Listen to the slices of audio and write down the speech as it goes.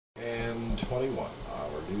And 21.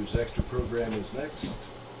 Our News Extra program is next.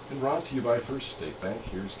 And brought to you by First State Bank.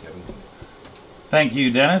 Here's Kevin Mooney. Thank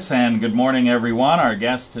you, Dennis, and good morning, everyone. Our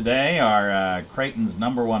guests today are Creighton's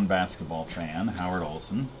 #1 basketball fan, Howard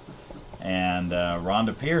Olsen, and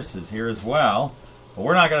Rawnda Pierce is here as well. But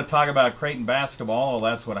we're not going to talk about Creighton basketball,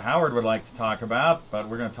 well, that's what Howard would like to talk about, but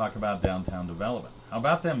we're going to talk about downtown development. How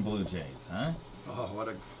about them Blue Jays, huh? Oh,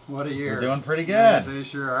 what a year. We're doing pretty good. Yeah, they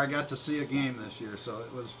sure are. I got to see a game this year, so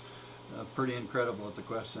it was pretty incredible at the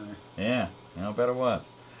Quest Center. Yeah, I bet it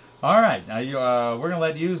was. All right, now we're going to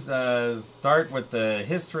let you start with the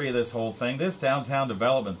history of this whole thing. This downtown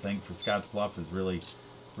development thing for Scottsbluff has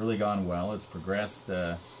really gone well. It's progressed.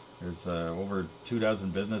 There's over 24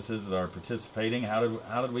 businesses that are participating. How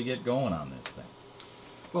did we get going on this thing?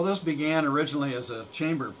 Well, this began originally as a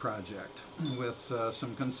chamber project with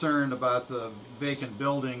some concern about the vacant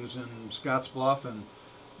buildings in Scottsbluff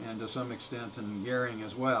and to some extent in Gehring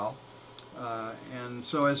as well. And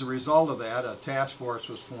so as a result of that, a task force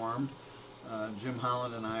was formed. Jim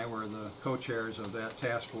Holland and I were the co-chairs of that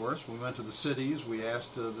task force. We went to the cities. We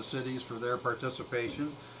asked the cities for their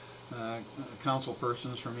participation. Council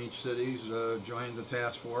persons from each city joined the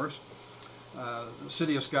task force. The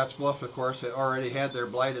city of Scottsbluff, of course, had already had their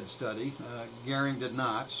blighted study. Gehring did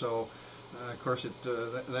not, so of course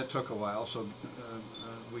that took a while. So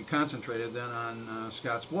we concentrated then on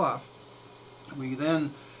Scottsbluff. We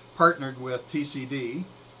then partnered with TCD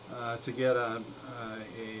to get a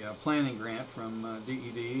planning grant from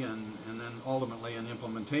DED and then ultimately an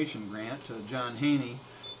implementation grant. John Haney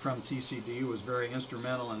from TCD was very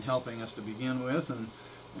instrumental in helping us to begin with, and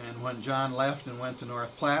when John left and went to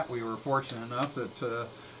North Platte, we were fortunate enough that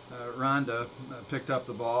Rawnda picked up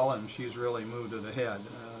the ball and she's really moved it ahead.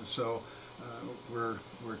 So we're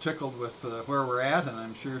tickled with where we're at, and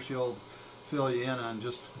I'm sure she'll fill you in on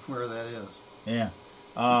just where that is. Yeah.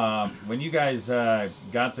 When you guys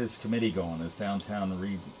got this committee going, this downtown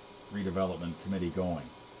redevelopment committee going,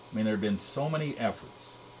 I mean, there have been so many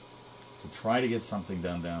efforts to try to get something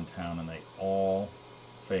done downtown, and they all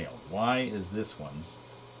failed. Why is this one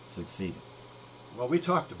succeeding? Well, we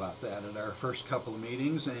talked about that at our first couple of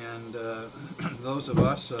meetings, and those of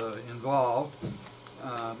us involved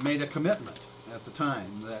made a commitment at the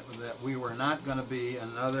time that we were not going to be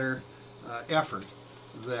another effort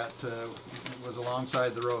that was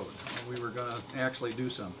alongside the road. We were going to actually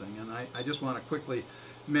do something. And I just want to quickly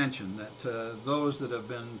mention that those that have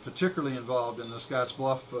been particularly involved in the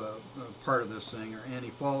Scottsbluff part of this thing are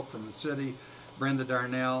Annie Falk from the city, Brenda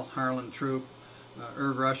Darnell, Harlan Troop,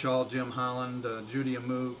 Irv Rushall, Jim Holland, Judy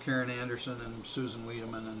Amu, Karen Anderson, and Susan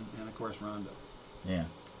Wiedemann, and of course Rawnda. Yeah,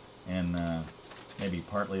 and maybe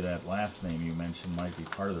partly that last name you mentioned might be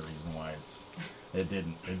part of the reason why it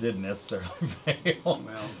didn't necessarily fail.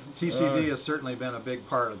 Well, TCD has certainly been a big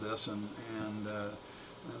part of this, and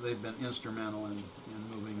they've been instrumental in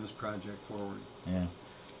moving this project forward. Yeah.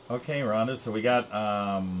 Okay, Rawnda. So we got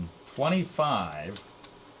 25.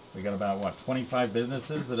 We got about 25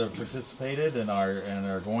 businesses that have participated and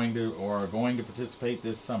are going to participate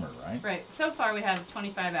this summer, right? Right. So far, we have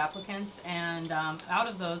 25 applicants, and out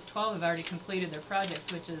of those, 12 have already completed their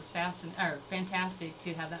projects, which is fantastic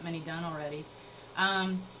to have that many done already.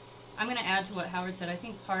 I'm going to add to what Howard said. I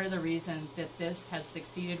think part of the reason that this has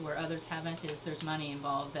succeeded where others haven't is there's money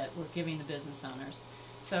involved that we're giving the business owners.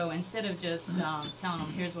 So instead of just telling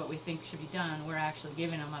them, here's what we think should be done, we're actually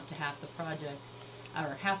giving them up to half the project,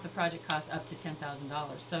 or half the project cost up to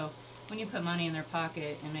 $10,000. So when you put money in their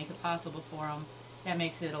pocket and make it possible for them, that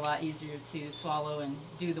makes it a lot easier to swallow and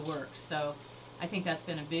do the work. So I think that's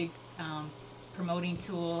been a big promoting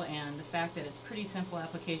tool, and the fact that it's pretty simple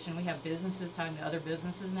application. We have businesses talking to other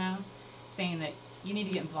businesses now saying that you need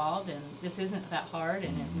to get involved, and this isn't that hard,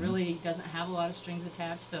 and it really doesn't have a lot of strings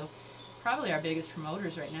attached. So probably our biggest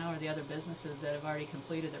promoters right now are the other businesses that have already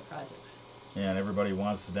completed their projects. Yeah, and everybody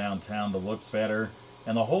wants the downtown to look better.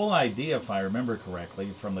 And the whole idea, if I remember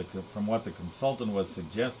correctly, from what the consultant was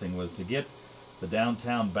suggesting, was to get the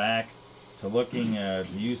downtown back to looking to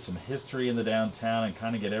use some history in the downtown and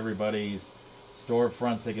kind of get everybody's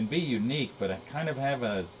storefronts. They can be unique, but kind of have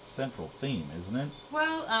a central theme, isn't it?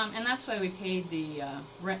 Well, and that's why we paid the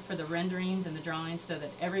rent for the renderings and the drawings, so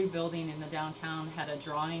that every building in the downtown had a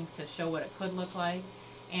drawing to show what it could look like.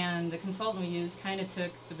 And the consultant we used kind of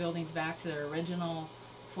took the buildings back to their original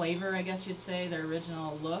flavor, I guess you'd say, their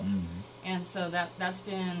original look. And so that's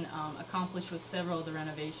been accomplished with several of the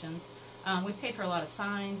renovations. We've paid for a lot of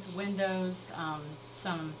signs, windows,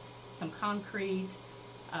 some concrete,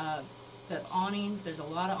 the awnings. There's a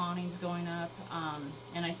lot of awnings going up,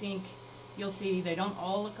 and I think you'll see they don't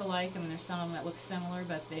all look alike. I mean, there's some of them that look similar,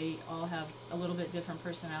 but they all have a little bit different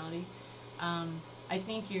personality. I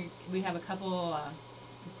think we have a couple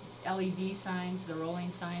LED signs, the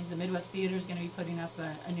rolling signs. The Midwest Theater is going to be putting up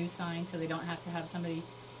a new sign, so they don't have to have somebody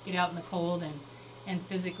get out in the cold and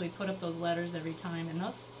physically put up those letters every time. And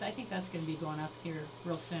I think that's going to be going up here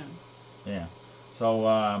real soon. Yeah.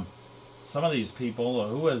 So some of these people,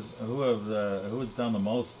 who has done the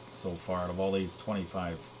most so far out of all these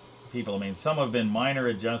 25 people? I mean, some have been minor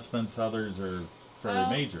adjustments, others are fairly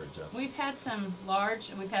major adjustments. We've had some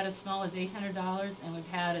large. We've had as small as $800, and we've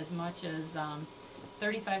had as much as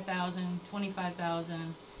 $35,000,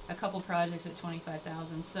 $25,000. A couple projects at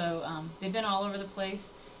 $25,000. So they've been all over the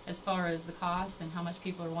place as far as the cost and how much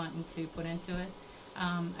people are wanting to put into it.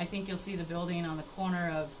 I think you'll see the building on the corner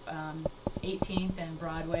of 18th and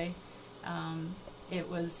Broadway. It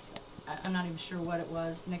was, I'm not even sure what it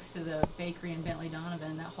was, next to the bakery in Bentley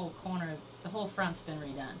Donovan. That whole corner, the whole front's been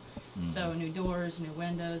redone. Mm-hmm. So new doors, new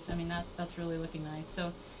windows. I mean, that's really looking nice.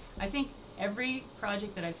 So I think every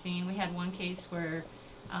project that I've seen, we had one case where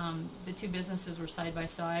the two businesses were side by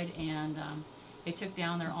side, and they took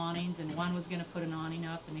down their awnings, and one was going to put an awning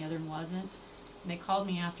up and the other one wasn't. And they called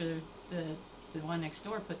me after the one next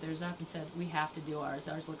door put theirs up and said, we have to do ours.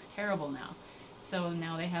 Ours looks terrible now. So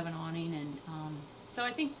now they have an awning, and so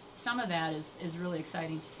I think some of that is really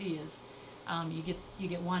exciting to see. Is you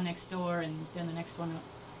get one next door, and then the next one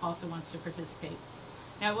also wants to participate.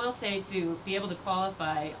 Now, I will say, to be able to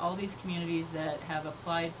qualify, all these communities that have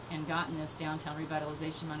applied and gotten this downtown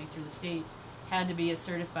revitalization money through the state had to be a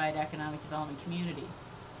certified economic development community.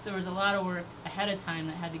 So there was a lot of work ahead of time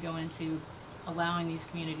that had to go into allowing these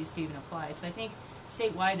communities to even apply. So I think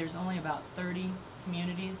statewide there's only about 30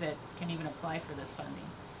 communities that can even apply for this funding.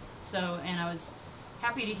 So, and I was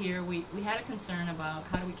happy to hear, we had a concern about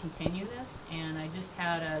how do we continue this, and I just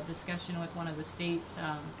had a discussion with one of the state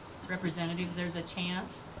representatives. There's a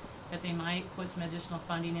chance that they might put some additional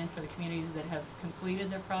funding in for the communities that have completed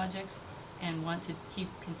their projects and want to keep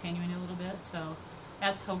continuing a little bit. So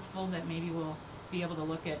that's hopeful that maybe we'll be able to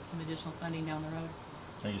look at some additional funding down the road.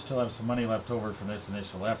 Now, you still have some money left over from this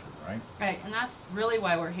initial effort, right? Right, and that's really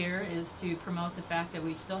why we're here, is to promote the fact that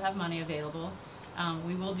we still have money available.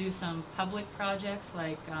 We will do some public projects,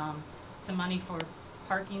 like some money for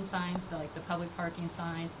parking signs, like the public parking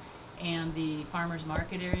signs, and the farmers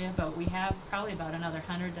market area, but we have probably about another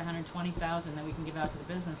 100 to 120,000 that we can give out to the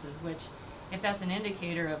businesses, which, if that's an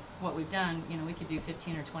indicator of what we've done, we could do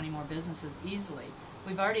 15 or 20 more businesses easily.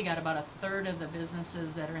 We've already got about a third of the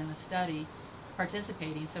businesses that are in the study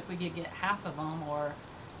participating, so if we could get half of them or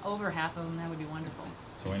over half of them, that would be wonderful.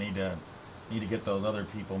 So we need to get those other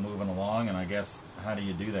people moving along, and I guess, how do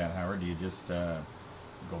you do that, Howard? Do you just go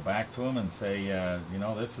back to them and say,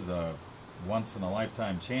 this is a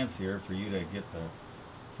once-in-a-lifetime chance here for you to get the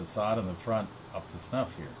facade and the front up to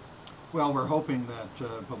snuff here? Well, we're hoping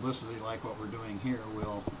that publicity like what we're doing here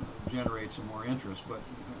will generate some more interest, but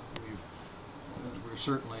we're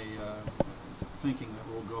certainly thinking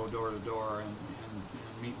that we'll go door to door and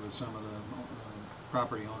meet with some of the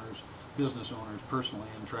property owners, business owners personally,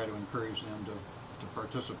 and try to encourage them to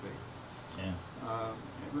participate. Yeah.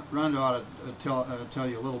 Rawnda ought to tell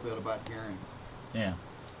you a little bit about Gehring.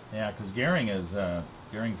 Yeah, because Gering's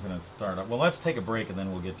going to start up. Well, let's take a break and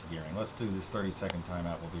then we'll get to Gehring. Let's do this 30-second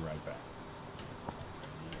timeout. We'll be right back.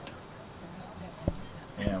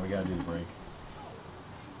 Yeah, we got to do the break.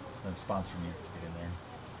 The sponsor needs to get in there.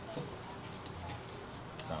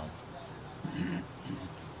 So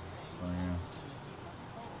yeah.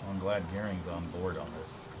 Well, I'm glad Gering's on board on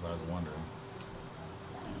this, because I was wondering.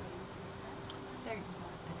 I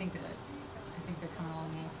think they're coming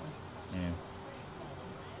along nicely. Yeah.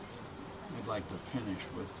 I'd like to finish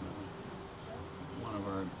with one of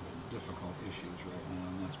our difficult issues right now,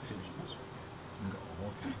 and that's pigeons.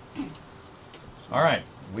 Okay. All right,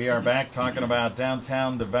 we are back talking about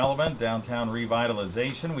downtown development, downtown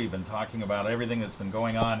revitalization. We've been talking about everything that's been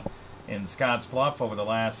going on in Scottsbluff over the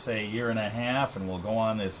last, say, year and a half, and will go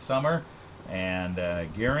on this summer. And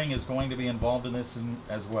Gehring is going to be involved in this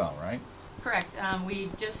as well, right? Correct.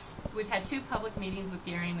 We've had 2 public meetings with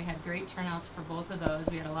Gehring. We had great turnouts for both of those.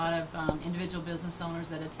 We had a lot of individual business owners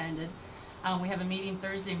that attended. We have a meeting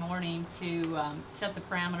Thursday morning to set the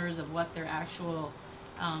parameters of what their actual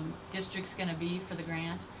district's going to be for the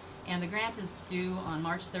grant. And the grant is due on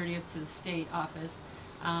March 30th to the state office.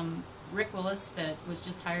 Rick Willis, that was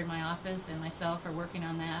just hired my office, and myself are working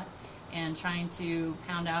on that and trying to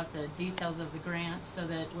pound out the details of the grant, so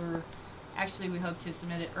that we hope to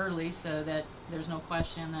submit it early, so that there's no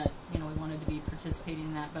question that we wanted to be participating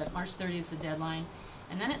in that. But March 30th is the deadline,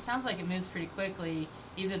 And then it sounds like it moves pretty quickly.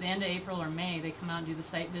 Either the end of April or May, they come out and do the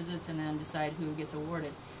site visits and then decide who gets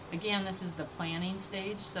awarded. Again, this is the planning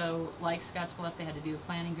stage, so like Scottsbluff, they had to do a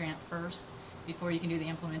planning grant first before you can do the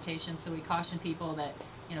implementation. So we caution people that,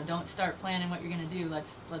 you know, don't start planning what you're going to do.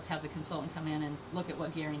 Let's have the consultant come in and look at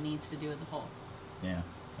what Gary needs to do as a whole. Yeah,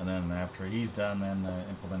 and then after he's done, then the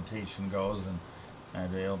implementation goes,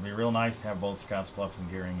 and it'll be real nice to have both Scottsbluff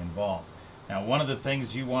and Gearing involved. Now, one of the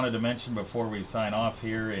things you wanted to mention before we sign off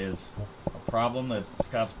here is a problem that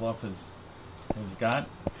Scottsbluff has got.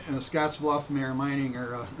 Scottsbluff Mayor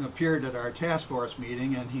Meininger appeared at our task force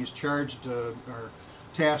meeting, and he's charged our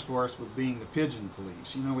task force with being the pigeon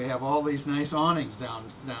police. You know, we have all these nice awnings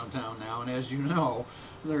downtown now, and as you know,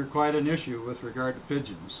 they're quite an issue with regard to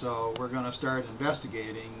pigeons. So we're going to start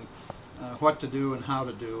investigating what to do and how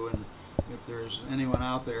to do, and if there's anyone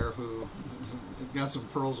out there who got some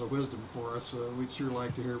pearls of wisdom for us, we'd sure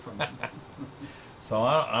like to hear from them. So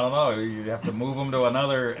I don't know, you have to move them to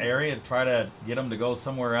another area, try to get them to go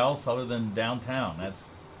somewhere else other than downtown. That's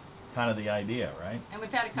kind of the idea, right? And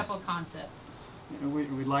we've had a couple of concepts.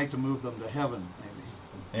 We'd like to move them to heaven,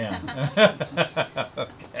 maybe. Yeah.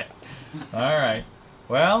 Okay. All right.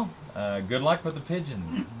 Well, good luck with the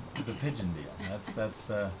pigeon deal.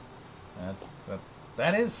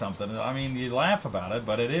 That is something. I mean, you laugh about it,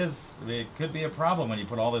 but it could be a problem when you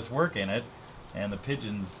put all this work in it, and the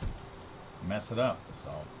pigeons mess it up. So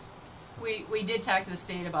We did talk to the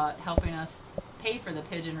state about helping us pay for the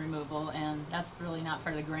pigeon removal, and that's really not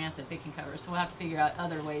part of the grant that they can cover. So we'll have to figure out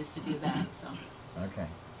other ways to do that. So. Okay.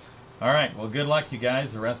 All right. Well, good luck, you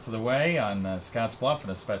guys, the rest of the way on Scottsbluff,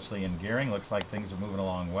 and especially in Gearing. Looks like things are moving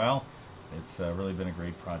along well. It's really been a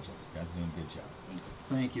great project. You guys are doing a good job. Thanks.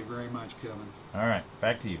 Thank you very much, Kevin. All right.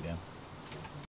 Back to you, Dan.